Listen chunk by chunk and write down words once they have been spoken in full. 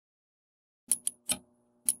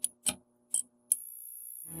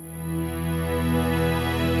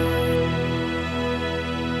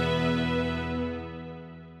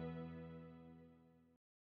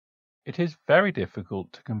It is very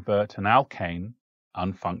difficult to convert an alkane,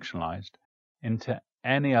 unfunctionalized, into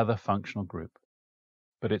any other functional group,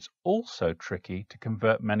 but it's also tricky to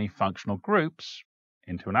convert many functional groups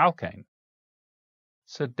into an alkane.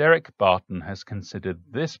 Sir Derek Barton has considered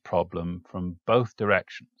this problem from both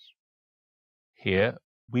directions. Here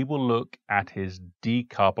we will look at his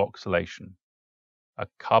decarboxylation. A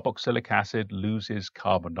carboxylic acid loses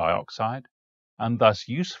carbon dioxide and thus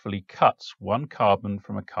usefully cuts one carbon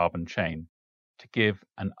from a carbon chain to give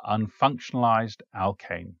an unfunctionalized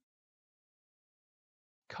alkane.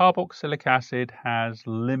 Carboxylic acid has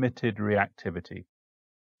limited reactivity.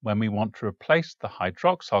 When we want to replace the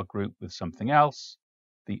hydroxyl group with something else,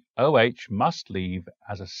 the OH must leave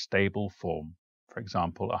as a stable form, for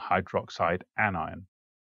example, a hydroxide anion.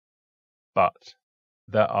 But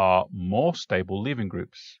there are more stable leaving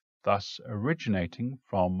groups, thus originating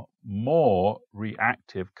from more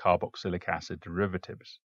reactive carboxylic acid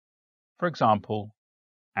derivatives, for example,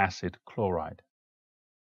 acid chloride.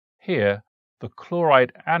 Here, the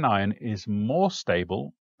chloride anion is more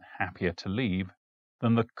stable, happier to leave,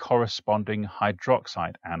 than the corresponding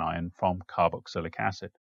hydroxide anion from carboxylic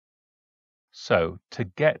acid. So, to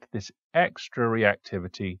get this extra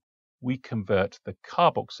reactivity, we convert the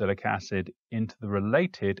carboxylic acid into the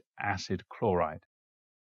related acid chloride.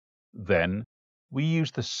 Then, we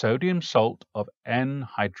use the sodium salt of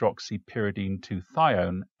N-hydroxypyridine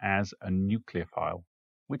 2-thione as a nucleophile,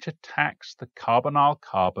 which attacks the carbonyl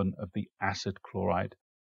carbon of the acid chloride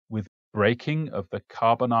with breaking of the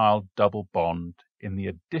carbonyl double bond in the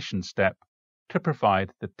addition step to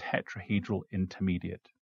provide the tetrahedral intermediate.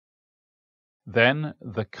 Then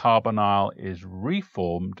the carbonyl is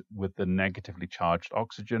reformed with the negatively charged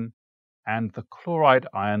oxygen and the chloride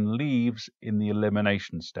ion leaves in the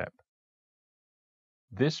elimination step.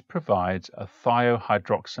 This provides a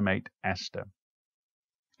thiohydroxamate ester.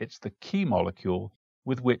 It's the key molecule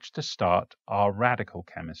with which to start our radical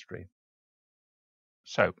chemistry.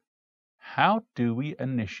 So, how do we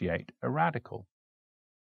initiate a radical?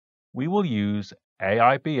 We will use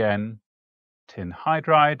AIBN, tin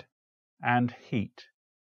hydride, and heat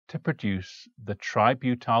to produce the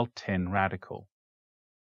tributyl tin radical.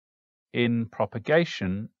 In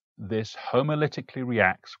propagation, this homolytically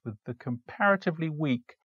reacts with the comparatively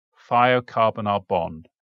weak thiocarbonyl bond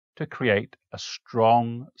to create a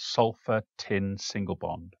strong sulfur-tin single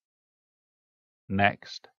bond.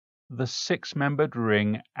 Next, the six-membered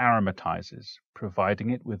ring aromatizes, providing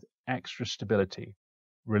it with extra stability,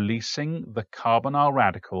 releasing the carbonyl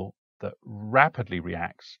radical that rapidly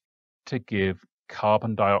reacts to give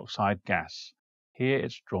carbon dioxide gas. Here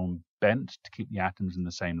it's drawn bent to keep the atoms in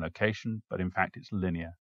the same location, but in fact it's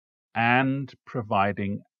linear, and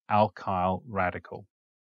providing alkyl radical.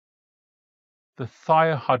 The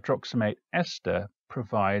thiohydroxamate ester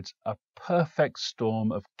provides a perfect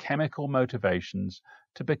storm of chemical motivations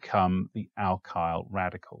to become the alkyl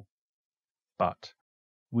radical. But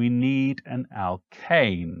we need an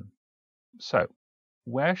alkane. So,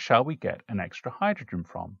 where shall we get an extra hydrogen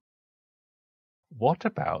from? What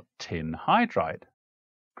about tin hydride?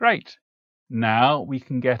 Great! Now we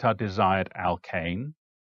can get our desired alkane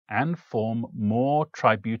and form more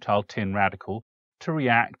tributyl tin radical to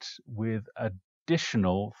react with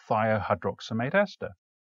additional thiohydroxamate ester.